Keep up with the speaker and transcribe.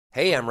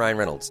Hey, I'm Ryan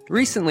Reynolds.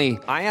 Recently,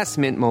 I asked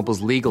Mint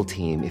Mobile's legal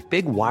team if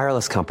big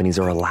wireless companies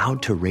are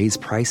allowed to raise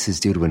prices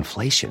due to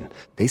inflation.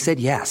 They said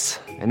yes.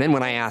 And then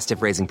when I asked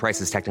if raising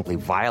prices technically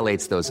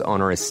violates those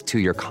onerous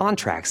two-year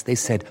contracts, they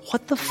said,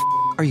 "What the f***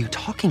 are you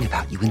talking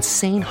about, you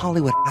insane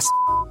Hollywood ass?"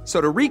 So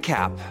to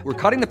recap, we're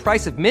cutting the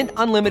price of Mint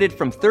Unlimited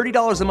from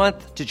 $30 a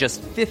month to just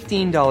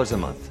 $15 a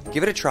month.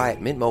 Give it a try at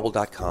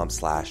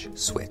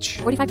mintmobile.com/switch.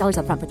 $45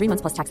 up front for 3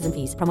 months plus taxes and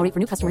fees. Promo rate for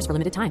new customers for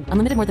limited time.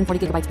 Unlimited more than 40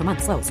 gigabytes per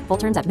month. Slows full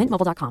terms at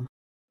mintmobile.com.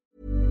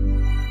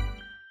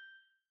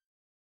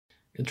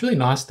 It's really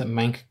nice that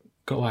Mank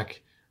got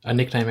like a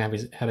nickname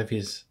out of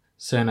his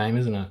surname,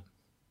 isn't it?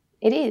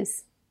 It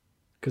is.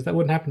 Because that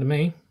wouldn't happen to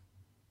me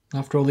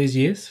after all these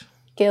years.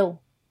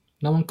 Gil.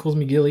 No one calls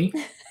me Gilly.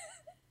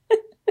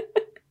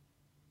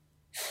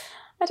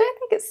 I don't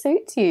think it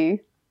suits you.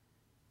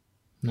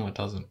 No, it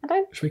doesn't. I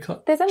don't. Should we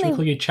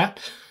call you Chap?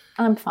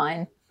 I'm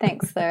fine.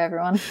 Thanks, though,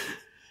 everyone.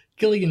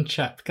 Gilligan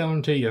Chap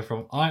coming to you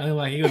from I Only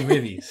Like You in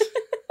Movies.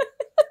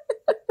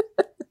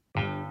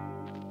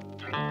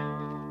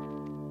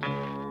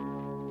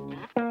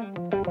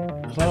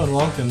 Hello and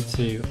welcome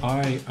to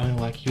I Only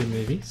Like You in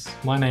Movies.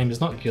 My name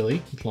is not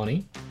Gilly, it's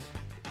Lonnie.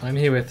 I'm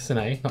here with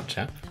Sine, not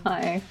Chap.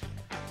 Hi.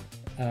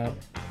 How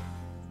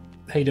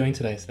you doing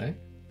today, Sine?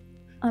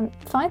 I'm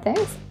fine,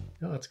 thanks.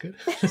 Oh, that's good.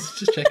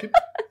 Just checking.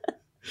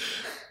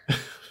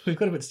 We've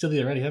got a bit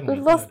silly already, haven't we?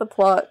 We've lost the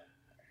plot.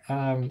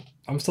 I'm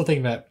still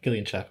thinking about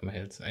Gillian Chap in my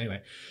head. So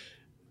anyway,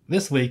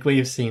 this week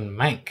we've seen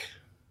Mank.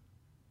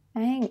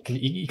 Mank.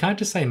 You can't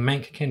just say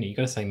Mank, can you? You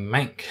got to say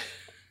Mank.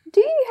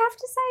 Do you have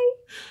to say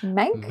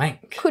Mank?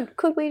 Mank.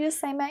 Could we just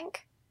say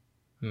Mank?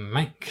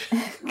 Mank.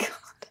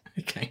 God.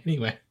 Okay.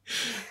 Anyway,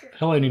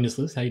 hello, new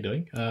listeners. How you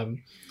doing?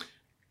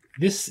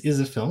 This is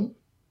a film.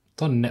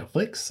 It's on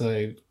Netflix,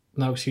 so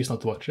no excuse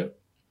not to watch it.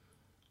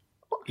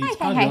 Hey.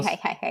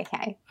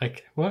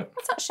 Okay, what?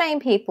 Let's not shame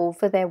people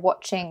for their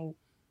watching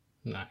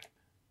No.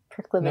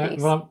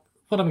 proclivities. No,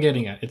 what I'm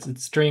getting at, it's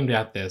streamed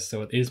out there,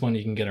 so it is one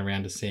you can get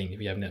around to seeing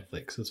if you have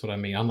Netflix. That's what I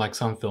mean. Unlike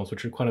some films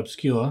which are quite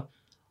obscure,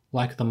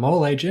 like The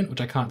Mole Agent,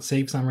 which I can't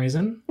see for some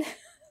reason.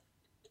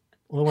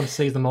 All I want to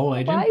see is The Mole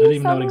Agent. Why are I didn't you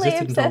even know it suddenly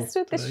existed obsessed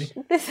with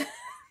until this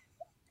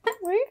that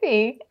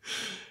movie?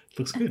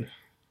 Looks good.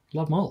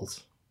 Love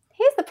moles.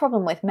 Here's the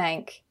problem with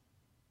Mank.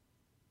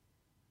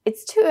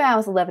 It's 2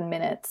 hours, 11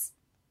 minutes.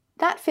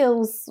 That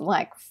feels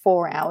like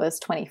 4 hours,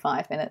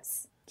 25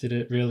 minutes. Did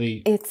it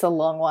really... It's a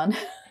long one.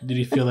 Did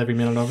you feel every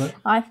minute of it?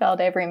 I felt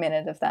every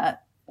minute of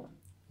that.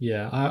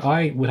 Yeah,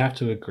 I would have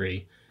to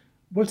agree.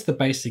 What's the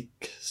basic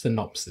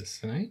synopsis,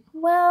 eh?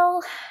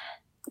 Well,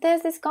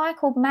 there's this guy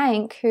called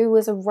Mank who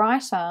was a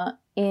writer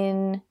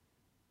in,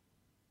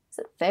 is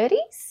it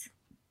 30s?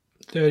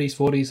 30s,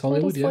 40s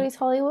Hollywood, 40s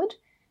Hollywood.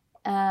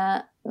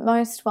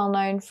 Most well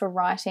known for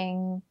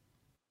writing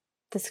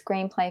the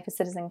screenplay for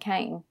Citizen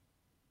Kane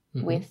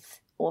with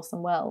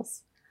Orson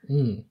Welles.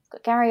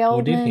 Got Gary Oldman.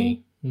 Or did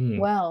he?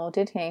 Well,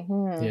 did he?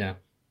 Yeah.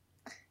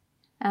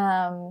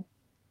 No,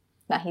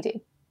 he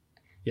did.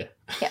 Yeah.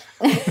 Yeah.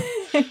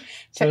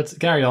 So it's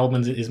Gary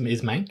Oldman is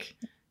Mank.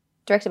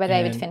 Directed by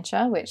David And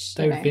Fincher, which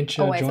David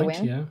Fincher always a joint,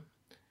 win. yeah.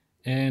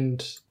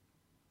 And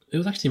it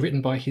was actually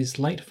written by his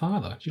late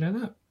father. Do you know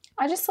that?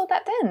 I just saw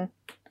that then.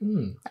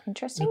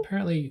 Interesting. And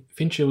apparently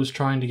Fincher was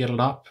trying to get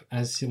it up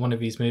as one of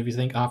his movies,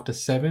 I think after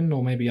Seven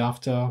or maybe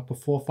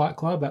before Fight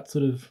Club, that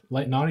sort of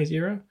late 90s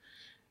era.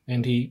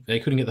 And they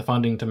couldn't get the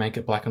funding to make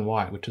it black and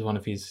white, which was one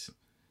of his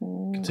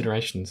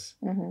considerations.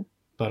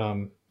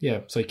 But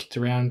yeah, so he kicked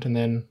around and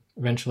then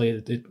eventually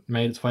it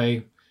made its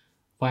way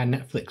via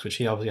Netflix, which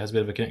he obviously has a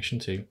bit of a connection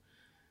to.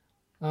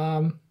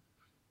 I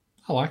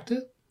liked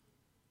it.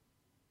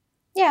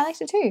 Yeah, I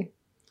liked it too. It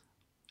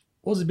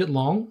was a bit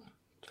long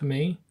for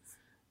me.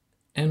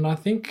 And I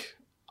think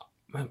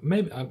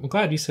maybe I'm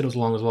glad you said it was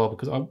long as well,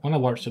 because when I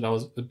watched it,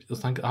 it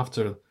was like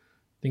after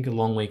a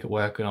long week at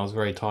work and I was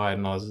very tired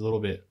and I was a little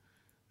bit,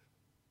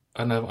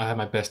 I know I had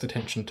my best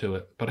attention to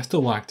it, but I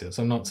still liked it.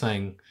 So I'm not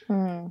saying,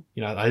 I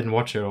didn't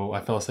watch it or I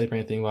fell asleep or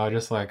anything. But I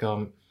just like,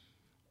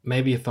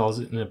 maybe if I was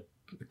in a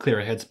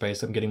clearer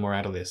headspace, I'm getting more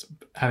out of this.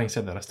 Having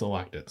said that, I still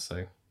liked it.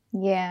 So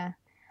yeah,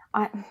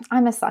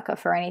 I'm a sucker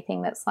for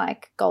anything that's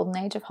like golden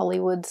age of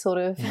Hollywood sort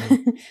of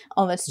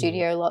on the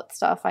studio lot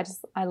stuff.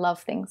 I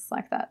love things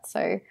like that.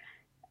 So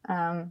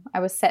I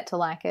was set to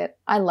like it.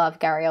 I love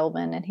Gary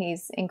Oldman and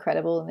he's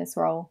incredible in this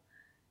role.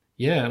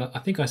 Yeah, and I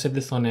think I said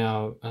this on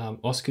our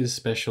Oscars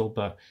special,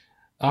 but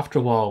after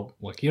a while,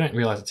 like, you don't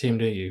realise it's him,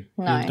 do you?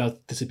 No. He does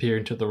disappear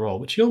into the role,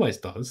 which he always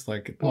does.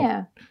 Like,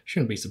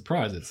 shouldn't be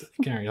surprised it's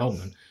Gary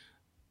Oldman.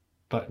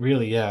 But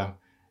really, yeah,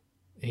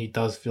 he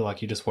does feel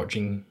like you're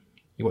watching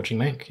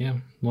Mank, yeah,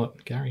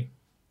 not Gary.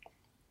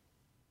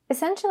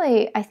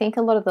 Essentially, I think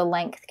a lot of the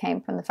length came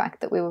from the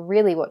fact that we were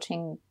really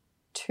watching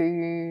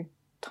two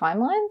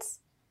timelines.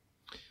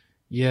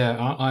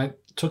 Yeah, it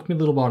took me a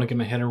little while to get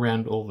my head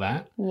around all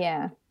that.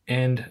 Yeah.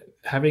 And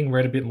having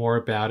read a bit more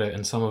about it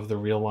and some of the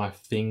real life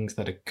things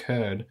that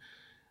occurred,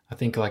 I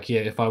think, like, yeah,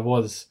 if I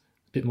was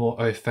a bit more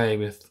au fait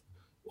with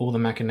all the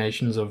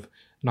machinations of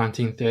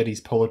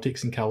 1930s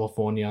politics in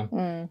California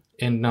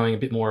and knowing a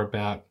bit more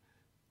about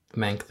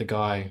Mank, the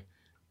guy,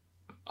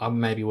 I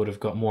maybe would have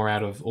got more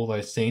out of all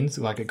those scenes.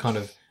 Like, it kind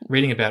of,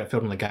 reading about it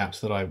filled in the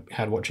gaps that I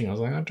had watching. I was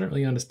like, I don't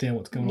really understand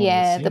what's going on in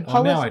this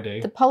scene. Now I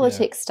do. The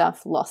politics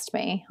stuff lost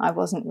me. I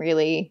wasn't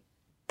really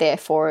there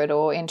for it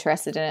or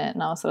interested in it.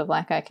 And I was sort of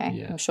like,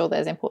 okay, I'm sure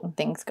there's important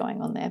things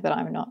going on there, but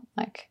I'm not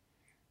like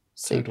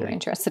super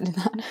interested in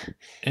that.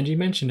 And you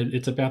mentioned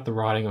it's about the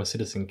writing of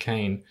Citizen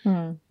Kane.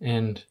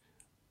 And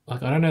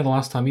like, I don't know the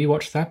last time you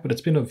watched that, but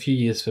it's been a few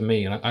years for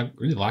me. And I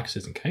really like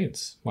Citizen Kane.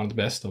 It's one of the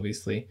best,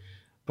 obviously.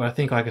 But I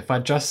think like if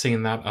I'd just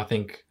seen that, I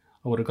think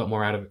I would have got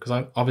more out of it.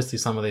 Because obviously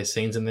some of these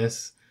scenes in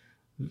this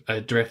are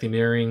directly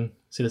mirroring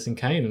Citizen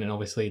Kane. And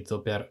obviously it's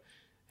about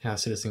how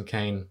Citizen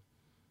Kane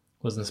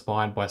was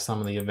inspired by some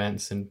of the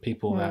events and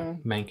people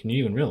that Mank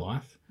knew in real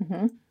life.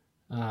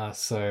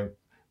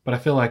 But I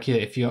feel like,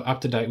 if you're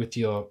up to date with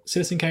your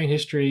Citizen Kane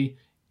history,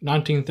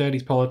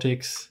 1930s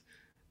politics,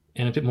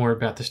 and a bit more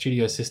about the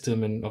studio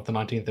system and of the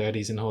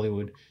 1930s in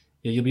Hollywood,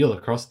 you'll be all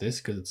across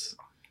this because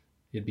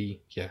I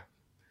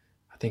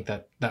think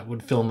that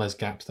would fill in those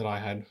gaps that I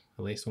had,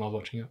 at least when I was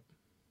watching it.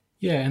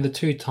 Yeah, and the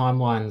two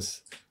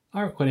timelines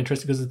are quite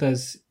interesting because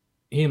there's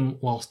him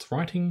whilst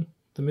writing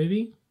the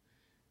movie,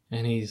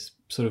 and he's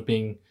sort of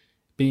being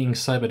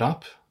sobered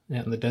up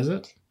out in the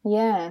desert.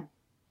 Yeah.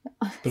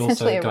 But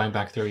also going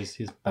back through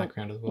his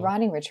background as well.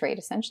 Writing retreat,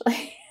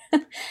 essentially.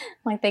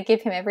 Like, they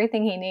give him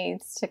everything he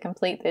needs to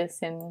complete this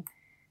and,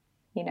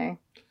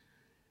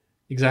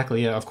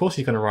 Exactly, yeah. Of course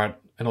he's going to write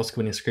an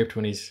Oscar-winning script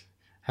when he's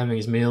having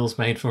his meals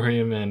made for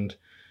him and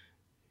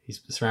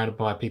he's surrounded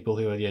by people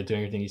who are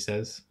doing everything he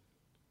says.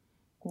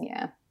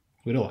 Yeah.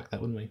 We'd all like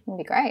that, wouldn't we? It'd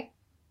be great.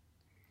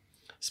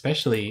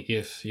 Especially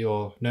if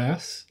your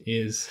nurse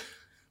is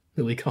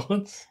Lily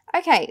Collins.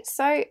 Okay,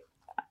 so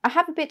I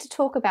have a bit to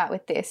talk about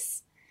with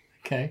this.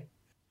 Okay.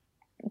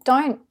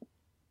 Don't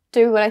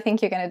do what I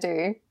think you're going to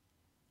do.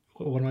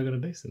 What am I going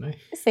to do, Sydney?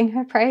 Sing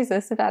her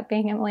praises about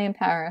being Emily in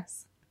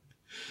Paris.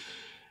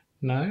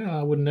 No,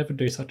 I would never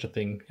do such a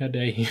thing. How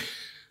dare you?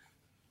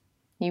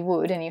 You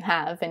would, and you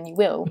have, and you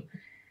will.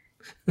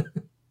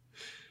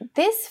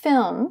 This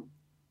film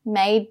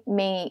made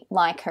me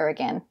like her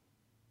again.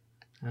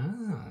 Okay.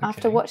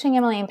 After watching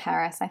Emily in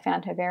Paris, I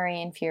found her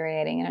very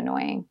infuriating and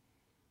annoying.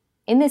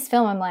 In this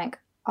film, I'm like,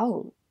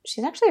 oh,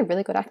 she's actually a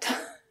really good actor.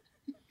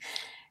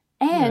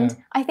 And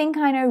I think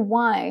I know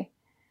why.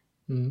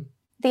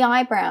 The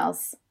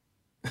eyebrows.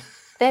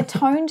 They're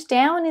toned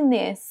down in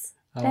this.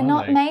 They're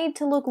not made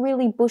to look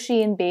really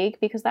bushy and big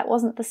because that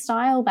wasn't the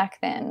style back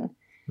then.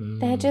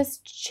 They're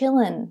just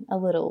chilling a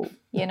little,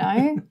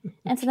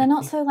 And so they're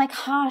not so like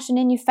harsh and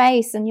in your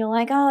face and you're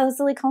like, oh, there's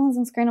Lily Collins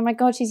on screen. Oh my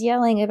God, she's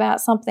yelling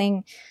about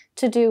something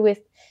to do with,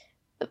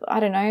 I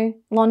don't know,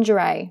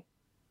 lingerie.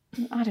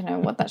 I don't know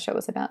what that show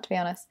was about, to be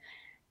honest.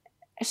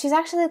 She's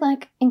actually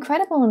like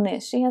incredible in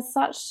this. She has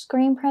such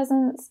screen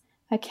presence.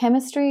 Her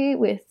chemistry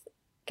with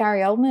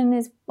Gary Oldman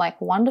is like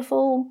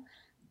wonderful.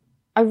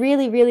 I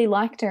really, really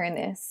liked her in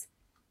this.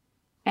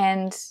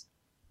 And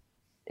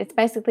it's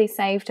basically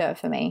saved her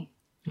for me.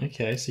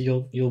 Okay, so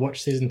you'll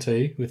watch season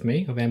 2 with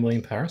me of Emily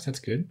in Paris. That's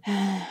good.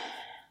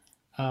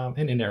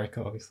 And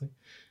Erica, obviously.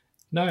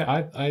 No,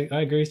 I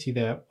agree with you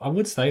there. I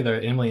would say, though,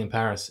 Emily in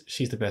Paris,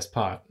 she's the best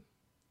part.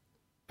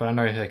 But I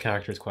know her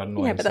character is quite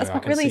annoying. Yeah, but that's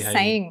not really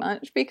saying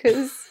much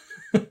because...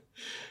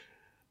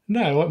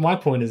 No, what my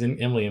point is in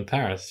Emily in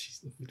Paris.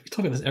 We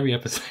talk about this every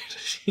episode.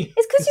 It's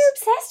because you're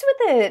obsessed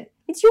with it.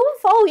 It's your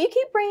fault. You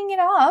keep bringing it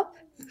up.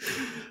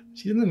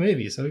 She's in the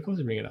movie, so of course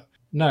you bring it up.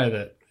 No,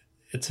 that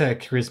it's her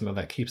charisma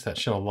that keeps that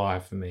show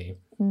alive for me.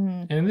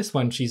 And in this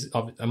one, she's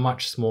a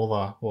much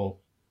smaller,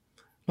 well,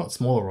 not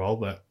smaller role,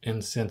 but in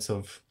the sense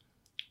of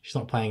she's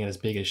not playing it as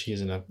big as she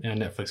is in a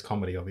Netflix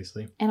comedy,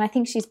 obviously. And I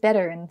think she's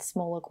better in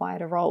smaller,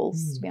 quieter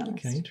roles, to be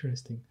honest. Okay,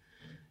 interesting.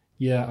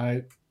 Yeah,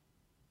 I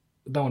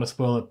don't want to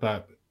spoil it,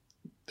 but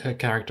her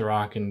character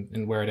arc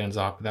and where it ends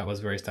up, that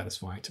was very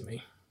satisfying to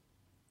me.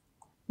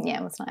 Yeah,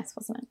 it was nice,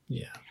 wasn't it?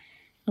 Yeah.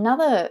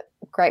 Another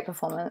great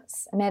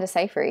performance, Amanda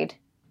Seyfried.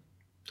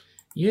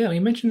 Yeah, we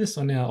mentioned this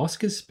on our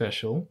Oscars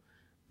special,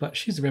 but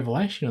she's a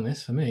revelation on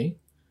this for me.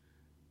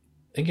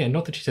 Again,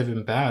 not that she's ever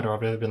been bad or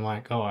I've ever been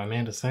like, oh,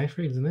 Amanda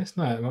Seyfried's in this.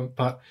 No,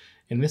 but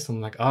in this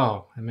I'm like,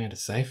 oh, Amanda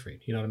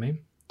Seyfried. You know what I mean?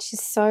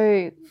 She's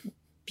so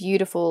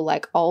beautiful,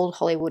 like old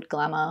Hollywood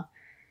glamour.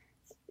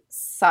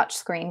 Such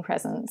screen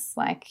presence,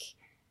 like,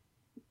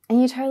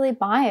 and you totally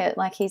buy it.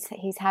 Like he's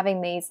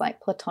having these like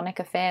platonic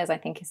affairs, I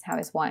think is how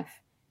his wife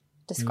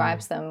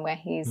describes them, where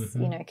he's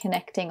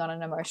connecting on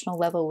an emotional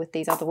level with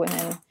these other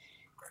women.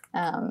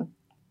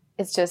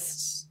 It's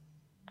just,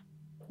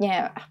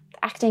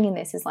 acting in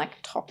this is like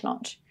top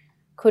notch.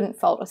 Couldn't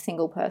fault a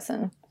single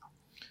person.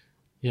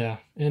 Yeah,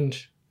 and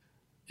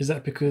is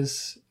that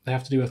because they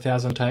have to do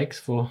 1,000 takes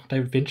for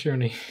David Fincher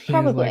and he's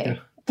like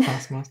a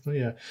taskmaster?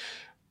 Yeah,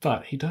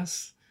 but he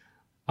does.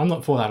 I'm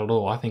not for that at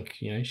all. I think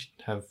you should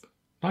have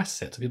nice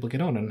sets so people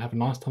get on and have a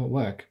nice time at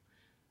work.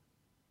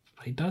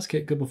 But he does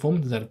get good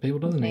performances out of people,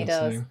 doesn't he? He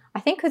does. So, I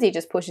think because he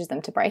just pushes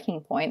them to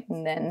breaking point,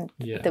 and then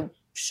the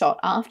shot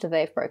after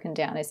they've broken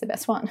down is the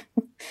best one.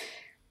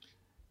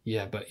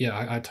 Yeah, but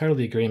yeah, I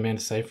totally agree.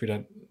 Amanda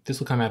Seyfried. This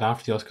will come out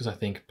after the Oscars, I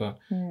think, but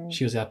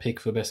she was our pick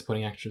for Best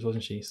Supporting Actress,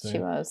 wasn't she? So, she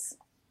was.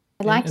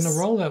 in a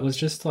role that was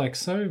just like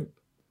so.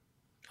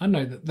 I don't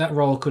know, that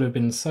role could have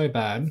been so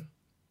bad.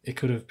 It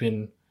could have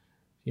been,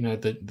 you know,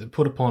 the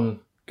put upon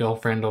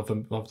girlfriend of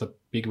the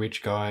big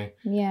rich guy.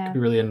 Yeah, could be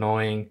really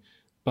annoying,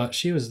 but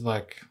she was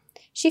like.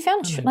 She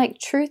found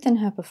truth in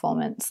her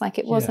performance. Like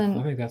it wasn't.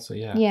 I think that's what.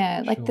 Yeah.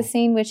 Yeah, like the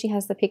scene where she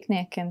has the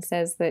picnic and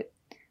says that,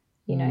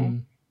 you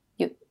know,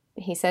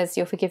 he says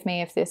you'll forgive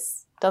me if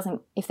this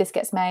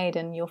gets made,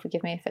 and you'll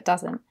forgive me if it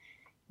doesn't.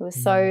 It was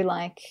so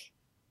like,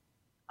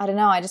 I don't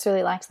know. I just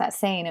really liked that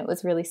scene. It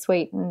was really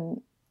sweet,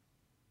 and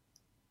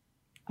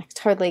I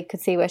totally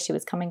could see where she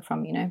was coming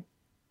from. You know.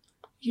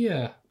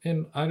 Yeah,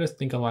 and I just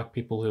think I like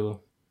people who.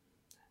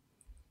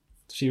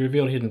 She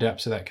revealed hidden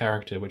depths of that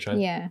character, which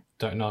I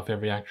don't know if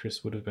every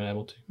actress would have been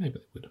able to. Maybe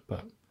they would,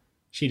 but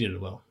she did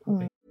it well. I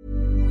think.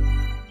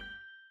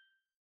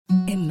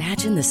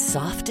 Imagine the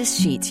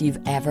softest sheets you've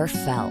ever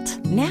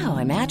felt. Now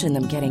imagine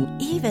them getting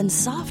even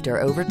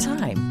softer over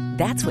time.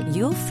 That's what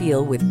you'll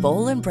feel with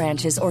Boll &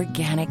 Branch's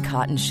organic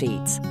cotton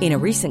sheets. In a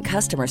recent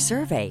customer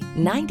survey,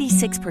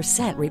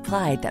 96%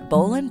 replied that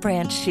Boll &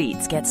 Branch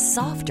sheets get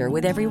softer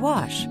with every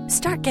wash.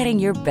 Start getting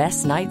your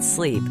best night's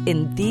sleep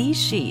in these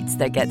sheets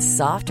that get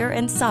softer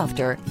and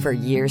softer for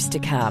years to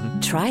come.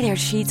 Try their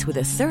sheets with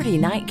a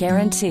 30-night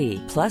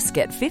guarantee. Plus,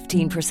 get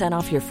 15%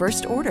 off your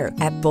first order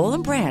at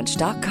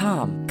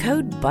bollandbranch.com.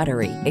 Code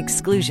BUTTERY.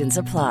 Exclusions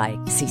apply.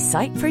 See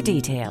site for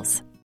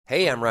details.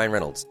 Hey, I'm Ryan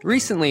Reynolds.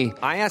 Recently,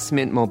 I asked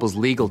Mint Mobile's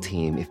legal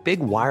team if big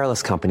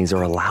wireless companies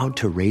are allowed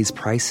to raise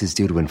prices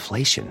due to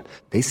inflation.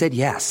 They said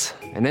yes.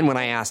 And then when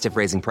I asked if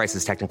raising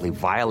prices technically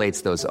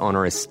violates those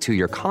onerous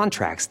 2-year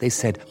contracts, they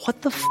said,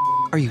 "What the f***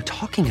 are you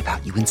talking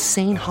about, you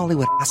insane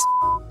Hollywood ass?"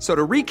 So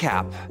to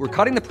recap, we're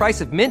cutting the price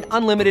of Mint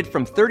Unlimited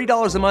from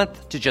 $30 a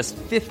month to just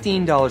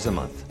 $15 a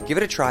month. Give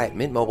it a try at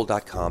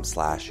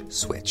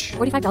mintmobile.com/switch.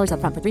 $45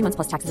 up front for 3 months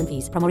plus taxes and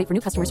fees. Promo rate for new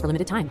customers for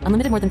limited time.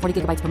 Unlimited more than 40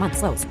 gigabytes per month.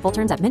 Slows full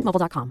terms at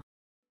mintmobile.com.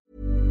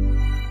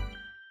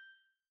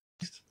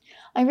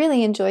 I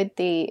really enjoyed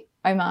the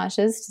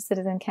homages to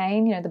Citizen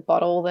Kane. You know, the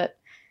bottle that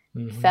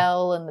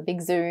fell and the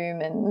big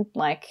zoom, and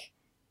like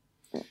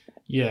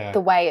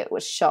the way it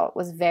was shot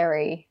was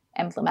very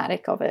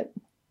emblematic of it.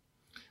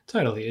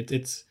 Totally.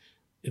 It's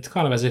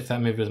kind of as if that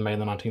movie was made in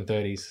the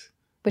 1930s.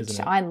 Which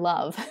I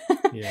love.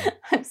 Yeah.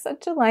 I'm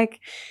such a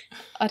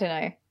I don't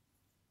know.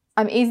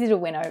 I'm easy to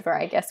win over,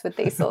 I guess, with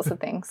these sorts of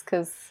things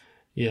because...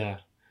 Yeah.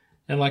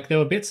 And like there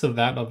were bits of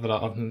that,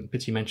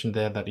 bits you mentioned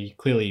there that you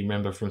clearly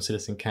remember from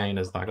Citizen Kane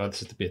as like, oh,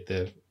 this is the bit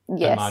they're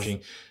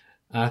homaging.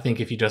 I think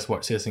if you just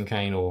watch Citizen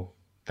Kane, or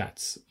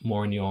that's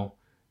more in your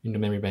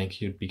memory bank,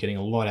 you'd be getting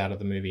a lot out of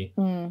the movie.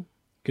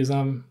 Because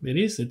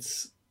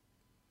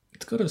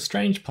it's got a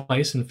strange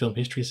place in film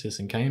history,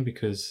 Citizen Kane,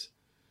 because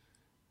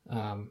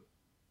I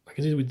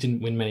guess it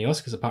didn't win many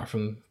Oscars apart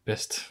from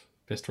best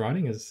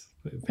writing, as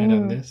we found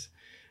out in this.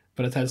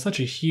 But it's had such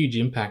a huge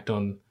impact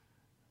on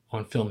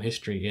film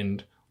history,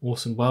 and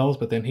Orson Welles,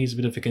 but then he's a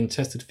bit of a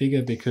contested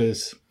figure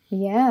because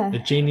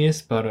a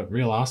genius but a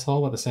real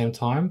asshole at the same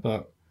time.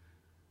 But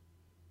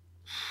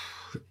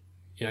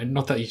you know,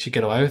 not that you should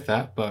get away with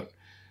that, but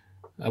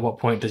at what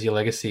point does your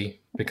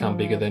legacy become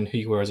bigger than who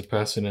you were as a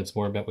person? It's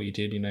more about what you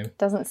did, you know.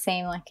 Doesn't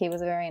seem like he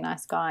was a very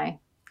nice guy.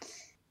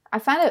 I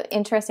found it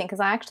interesting because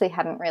I actually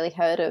hadn't really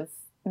heard of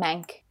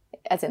Mank,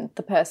 as in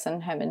the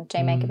person, Herman J.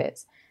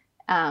 Mankiewicz.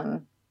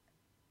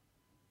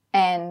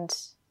 And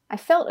I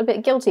felt a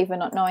bit guilty for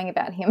not knowing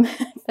about him.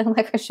 I feel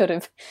like I should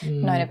have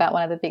known about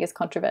one of the biggest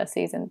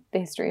controversies in the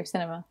history of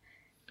cinema.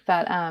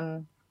 But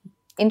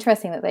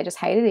interesting that they just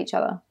hated each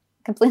other,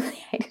 completely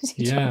hated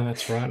each other. Yeah,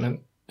 that's right. And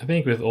I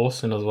think with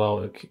Orson as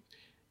well,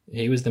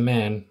 he was the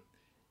man.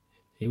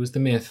 He was the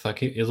myth.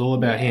 Like it was all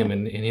about him,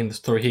 and in the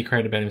story he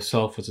created about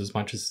himself was as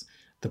much as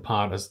the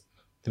part as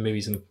the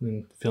movies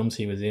and films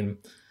he was in.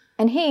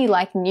 And he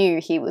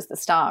knew he was the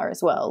star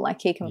as well.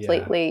 Like he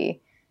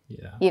completely,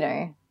 you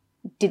know,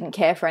 didn't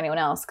care for anyone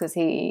else because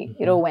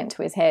it all went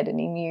to his head, and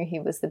he knew he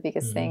was the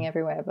biggest thing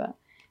everywhere. But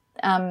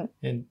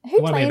who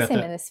plays him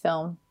in this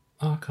film?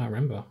 Oh, I can't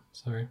remember.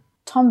 Sorry.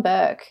 Tom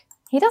Burke.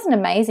 He does an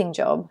amazing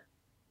job.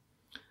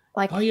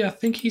 I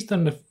think he's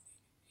done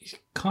he's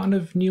kind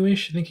of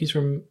newish. I think he's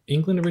from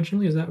England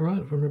originally. Is that right?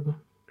 If I remember.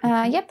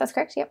 Yep, that's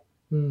correct. Yep.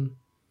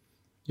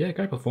 Yeah,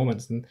 great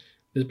performance. And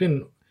there's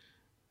been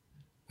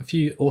a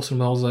few Orson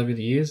Welles over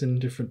the years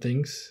and different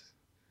things.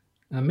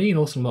 Me and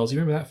Orson Welles, you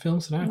remember that film?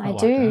 So I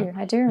do.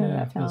 I do remember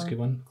that film. That was a good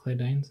one. Claire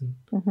Danes and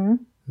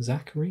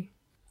Zachary.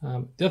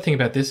 The other thing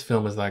about this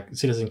film is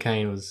Citizen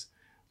Kane was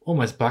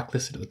almost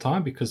blacklisted at the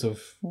time because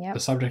of the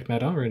subject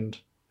matter and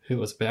who it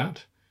was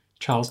about.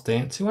 Charles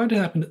Dance, who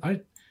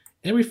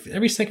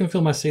every second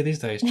film I see these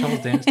days,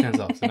 Charles Dance turns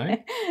up. You know?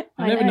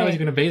 I never know he's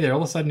going to be there.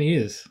 All of a sudden he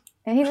is.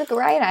 And he's a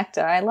great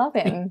actor. I love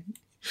him.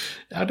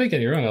 I don't get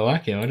me wrong. I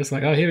like him. I'm just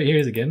here he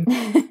is again.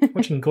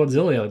 Watching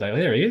Godzilla the other day.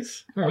 There he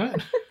is. All right.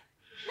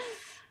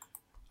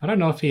 I don't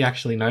know if he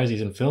actually knows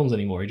he's in films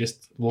anymore. He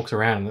just walks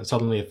around and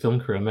suddenly a film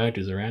crew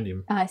emerges around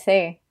him. I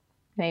see.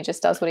 And he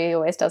just does what he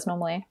always does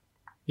normally.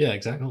 Yeah,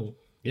 exactly.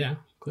 Yeah,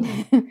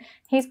 clearly.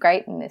 He's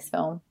great in this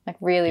film. Like,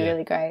 really, Yeah.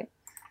 really great.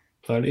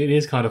 But it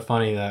is kind of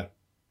funny that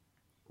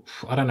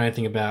I don't know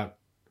anything about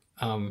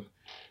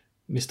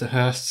Mr.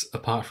 Hearst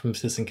apart from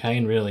Citizen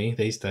Kane, really,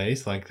 these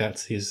days. Like,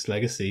 that's his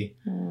legacy,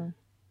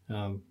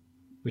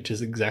 which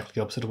is exactly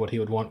the opposite of what he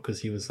would want,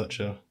 because he was such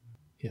an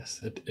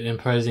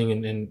imposing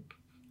and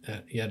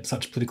he had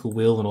such political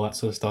will and all that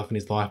sort of stuff in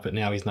his life, but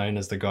now he's known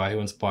as the guy who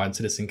inspired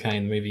Citizen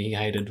Kane, the movie he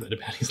hated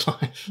about his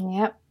life.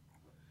 Yep.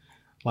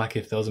 Like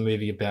if there was a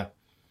movie about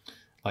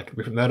like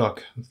Rupert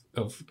Murdoch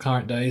of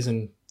current days,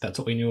 and that's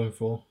what we knew him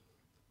for.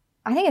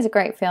 I think it's a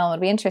great film.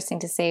 It'd be interesting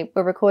to see.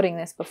 We're recording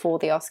this before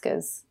the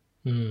Oscars.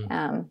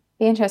 Be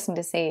interesting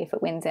to see if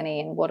it wins any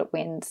and what it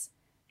wins.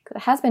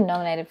 It has been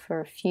nominated for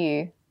a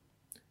few.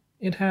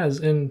 It has,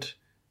 and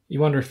you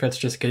wonder if that's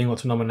just getting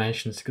lots of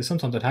nominations, because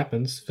sometimes it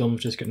happens.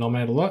 Films just get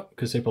nominated a lot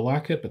because people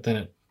like it, but then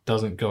it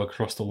doesn't go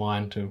across the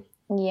line to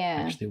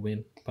actually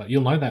win. But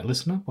you'll know that,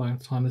 listener, by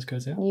the time this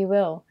goes out. You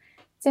will.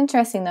 It's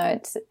interesting, though.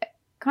 It's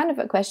kind of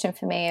a question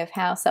for me of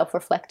how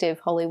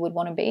self-reflective Hollywood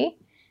want to be,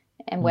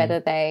 and whether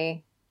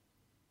they...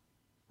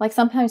 Like,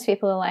 sometimes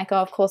people are like, oh,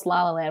 of course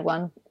La La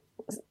Land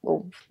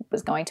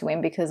was going to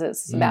win because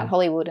it's about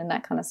Hollywood and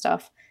that kind of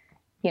stuff.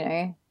 You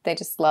know, they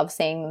just love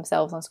seeing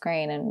themselves on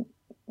screen, and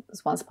it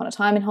was Once Upon a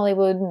Time in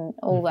Hollywood and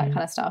all that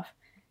kind of stuff.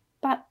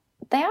 But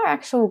they are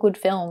actual good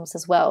films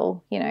as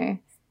well, you know.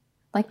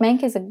 Like,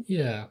 Mank is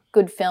a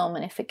good film,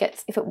 and if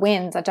it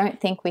wins, I don't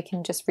think we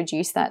can just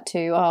reduce that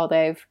to, oh,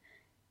 they've,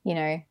 you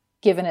know,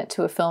 given it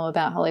to a film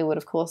about Hollywood.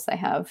 Of course they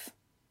have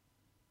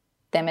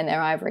them in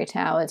their ivory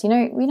towers. You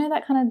know, we know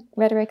that kind of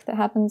rhetoric that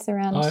happens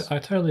around. I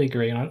totally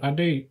agree, and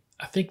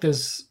I think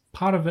there's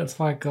part of it's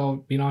like, oh,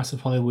 it'd be nice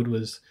if Hollywood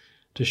was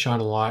to shine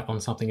a light on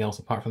something else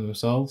apart from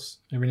themselves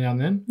every now and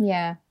then.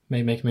 Yeah.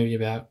 Maybe make a movie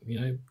about, you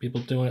know,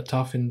 people doing it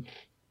tough in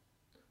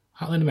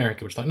Heartland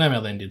America, which like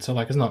Nomadland did. So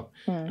like it's not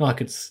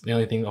like it's the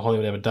only thing that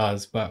Hollywood ever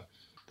does, but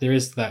there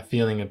is that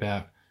feeling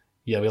about,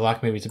 we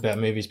like movies about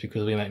movies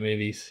because we make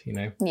movies, you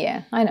know.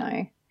 Yeah, I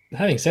know.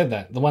 Having said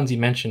that, the ones you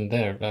mentioned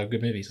there are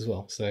good movies as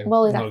well. So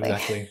exactly. Not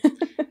exactly.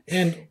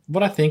 And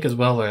what I think as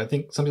well, though, I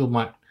think some people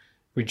might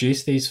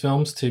reduce these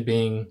films to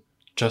being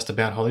just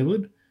about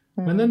Hollywood.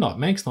 When they're not.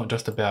 Mank's not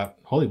just about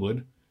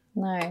Hollywood.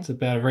 No. It's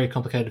about a very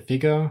complicated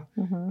figure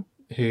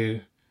who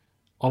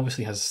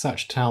obviously has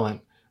such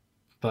talent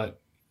but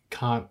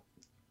can't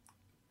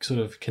sort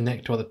of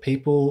connect to other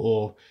people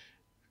or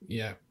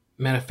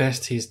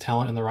manifest his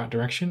talent in the right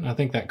direction. I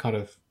think that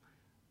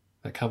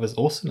covers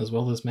Orson as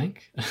well as Mank,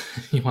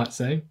 you might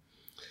say.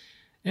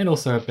 And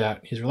also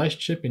about his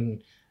relationship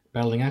in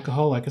battling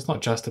alcohol. Like, it's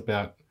not just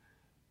about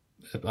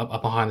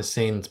up behind the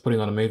scenes putting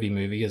on a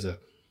movie, is it?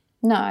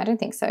 No, I don't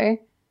think so.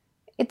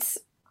 It's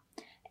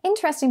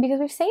interesting because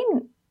I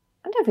don't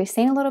know if we've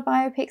seen a lot of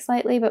biopics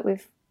lately, but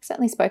we've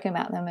certainly spoken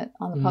about them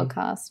on the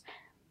podcast,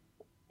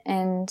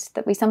 and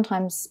that we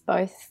sometimes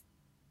both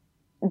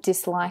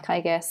dislike,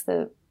 I guess,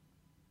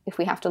 if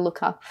we have to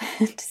look up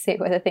to see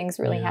whether things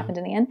really happened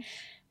in the end.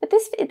 But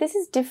this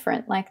is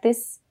different. Like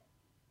this,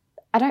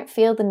 I don't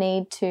feel the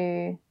need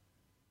to...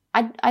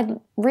 I'd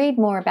read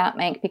more about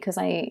Mank because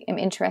I am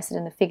interested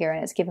in the figure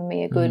and it's given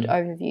me a good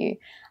overview.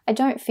 I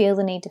don't feel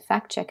the need to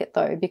fact check it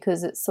though,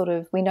 because it's sort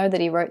of, we know that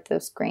he wrote the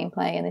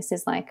screenplay and this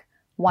is like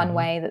one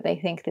way that they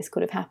think this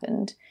could have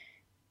happened.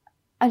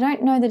 I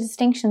don't know the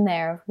distinction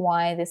there of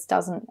why this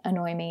doesn't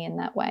annoy me in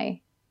that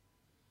way.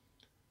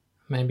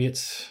 Maybe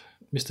it's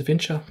Mr.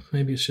 Fincher.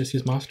 Maybe it's just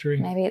his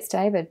mastering. Maybe it's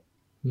David.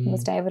 It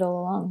was David all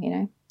along, you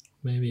know.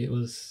 Maybe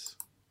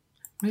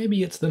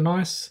it's the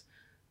nice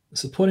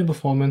supporting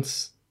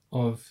performance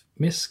of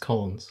Miss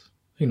Collins.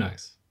 Who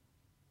knows?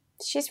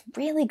 She's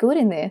really good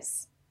in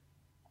this.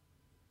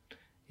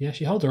 Yeah,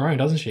 she holds her own,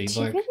 doesn't she?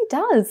 She really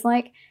does.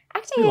 Like,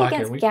 acting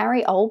against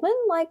Gary Oldman,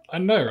 like... I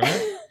know,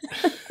 right?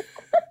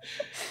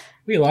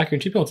 We like her,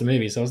 and she built a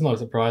movie, so I was not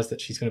surprised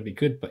that she's going to be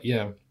good, but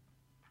yeah.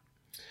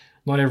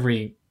 Not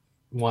everyone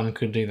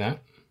could do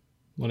that.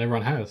 Not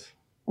everyone has.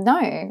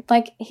 No,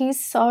 like,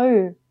 he's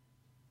so...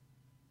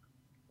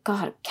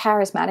 God,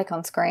 charismatic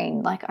on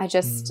screen. Like,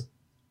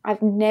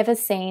 I've never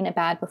seen a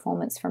bad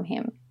performance from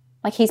him.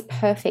 Like, he's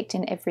perfect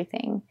in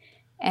everything.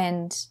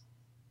 And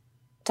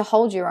to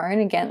hold your own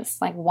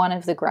against, like, one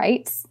of the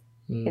greats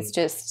is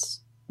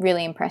just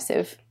really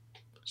impressive.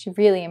 She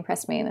really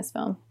impressed me in this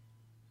film.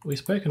 We've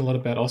spoken a lot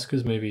about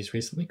Oscars movies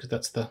recently because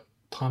that's the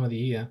time of the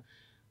year.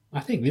 I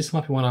think this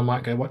might be one I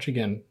might go watch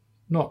again.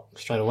 Not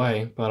straight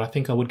away, but I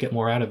think I would get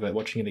more out of it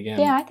watching it again.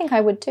 Yeah, I think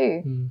I would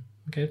too.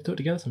 Okay, let's do it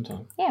together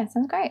sometime. Yeah,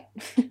 sounds great.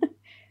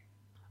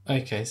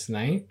 Okay,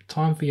 Sinead,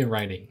 time for your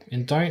rating.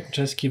 And don't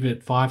just give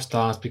it 5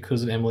 stars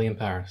because of Emily in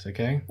Paris,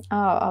 okay? Oh,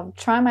 I'll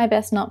try my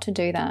best not to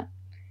do that.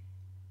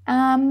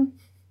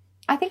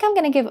 I think I'm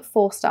going to give it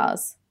 4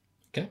 stars.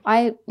 Okay.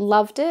 I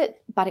loved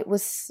it, but it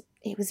was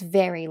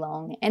very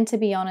long. And to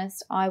be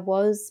honest, I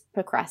was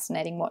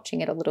procrastinating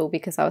watching it a little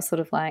because I was sort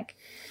of like,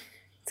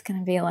 It's going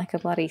to be like a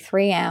bloody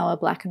 3-hour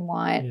black and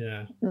white.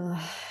 Yeah.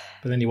 Ugh.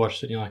 But then you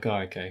watched it and you're like, oh,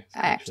 okay.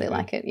 I actually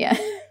like it, yeah.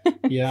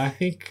 Yeah, I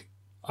think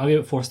I'll give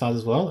it 4 stars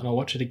as well, and I'll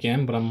watch it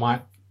again, but I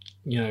might,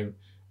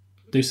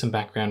 do some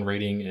background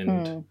reading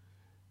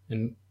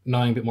and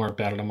knowing a bit more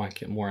about it, I might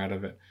get more out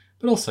of it.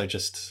 But also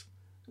just,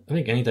 I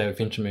think any David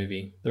Fincher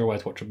movie, they're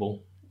always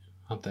watchable,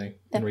 aren't they?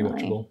 Definitely. And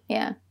rewatchable.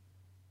 Yeah.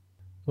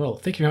 Well,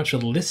 thank you very much for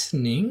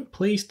listening.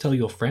 Please tell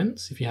your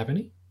friends if you have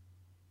any.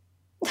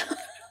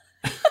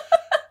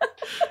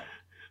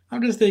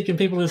 I'm just thinking,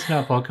 people listen to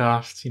our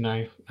podcasts,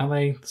 are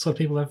they the sort of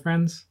people that have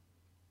friends?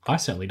 I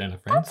certainly don't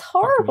have friends. That's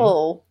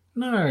horrible.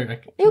 No.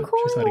 You're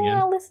calling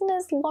all our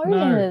listeners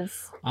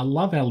loners. No, I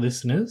love our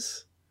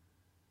listeners.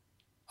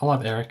 I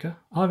love Erica.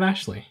 I love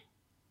Ashley.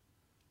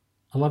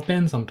 I love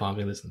Ben sometimes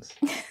he listens.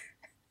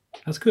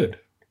 That's good.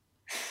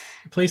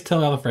 Please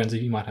tell other friends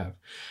if you might have.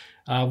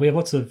 We have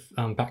lots of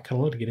back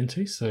catalogue to get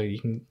into, so you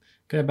can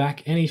go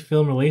back. Any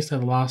film released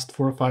over the last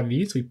 4 or 5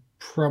 years, we've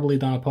probably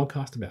done a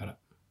podcast about it.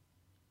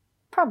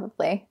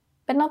 Probably.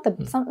 But not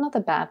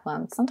the bad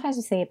ones. Sometimes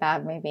we see a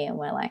bad movie and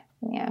we're like,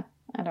 yeah,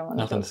 I don't want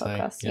to do a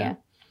podcast. Yeah.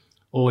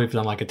 Or we've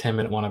done like a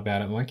 10-minute one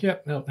about it. I'm like,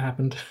 yep, that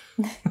happened.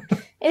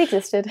 It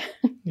existed.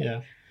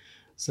 Yeah.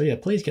 So yeah,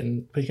 please get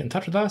in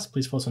touch with us.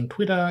 Please follow us on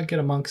Twitter, get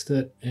amongst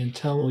it, and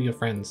tell all your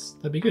friends.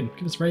 That'd be good.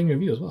 Give us a rating and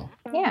review as well.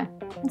 Yeah,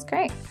 that's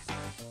great.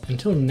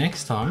 Until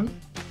next time,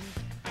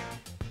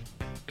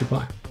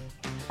 goodbye.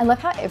 I love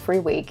how every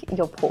week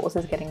your pause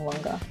is getting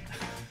longer.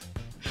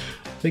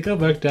 I think I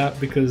worked out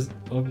because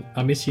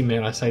I miss you,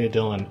 man. I say to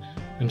Dylan,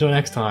 until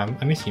next time,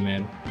 I miss you,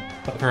 man.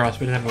 But for us,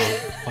 we don't have a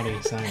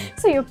funny saying.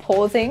 So you're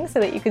pausing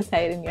so that you can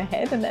say it in your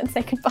head and then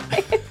say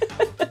goodbye.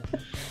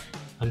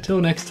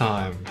 Until next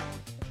time,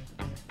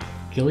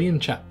 Gillian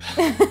Chap.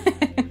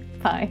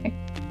 Bye.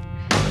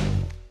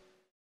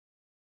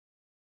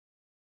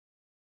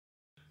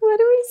 Why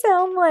do we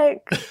sound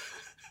like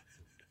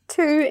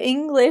too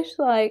English?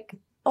 Like,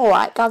 all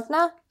right,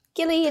 governor,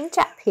 Gillian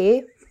Chap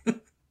here.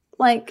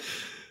 Like,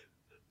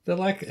 they're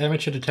like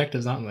amateur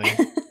detectives, aren't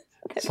they?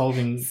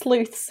 Solving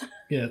sleuths.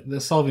 Yeah, they're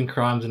solving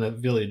crimes in a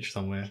village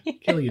somewhere.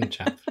 Gillian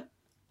Chap.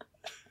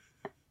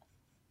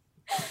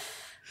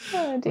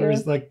 Oh dear. Or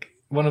is like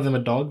one of them a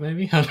dog,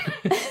 maybe?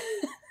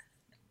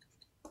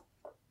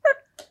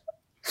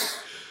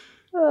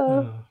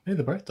 Maybe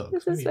they're both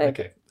dogs. Maybe.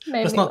 Okay.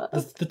 Let's not.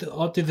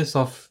 I'll do this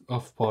off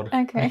pod.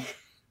 Okay.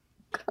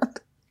 God.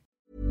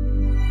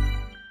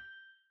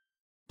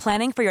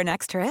 Planning for your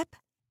next trip?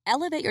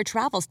 Elevate your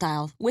travel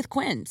style with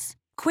Quince.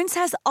 Quince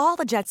has all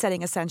the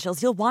jet-setting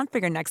essentials you'll want for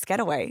your next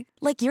getaway,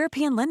 like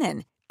European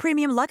linen,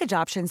 premium luggage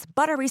options,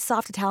 buttery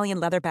soft Italian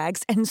leather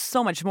bags, and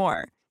so much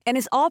more. And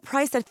is all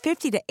priced at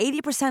 50 to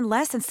 80%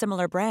 less than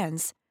similar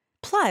brands.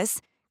 Plus,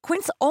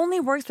 Quince only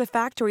works with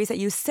factories that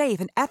use safe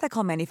and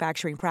ethical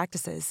manufacturing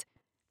practices.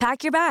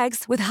 Pack your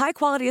bags with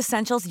high-quality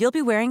essentials you'll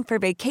be wearing for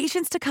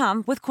vacations to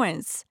come with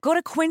Quince. Go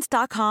to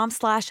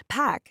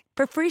quince.com/pack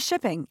for free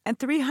shipping and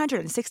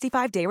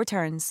 365-day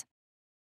returns.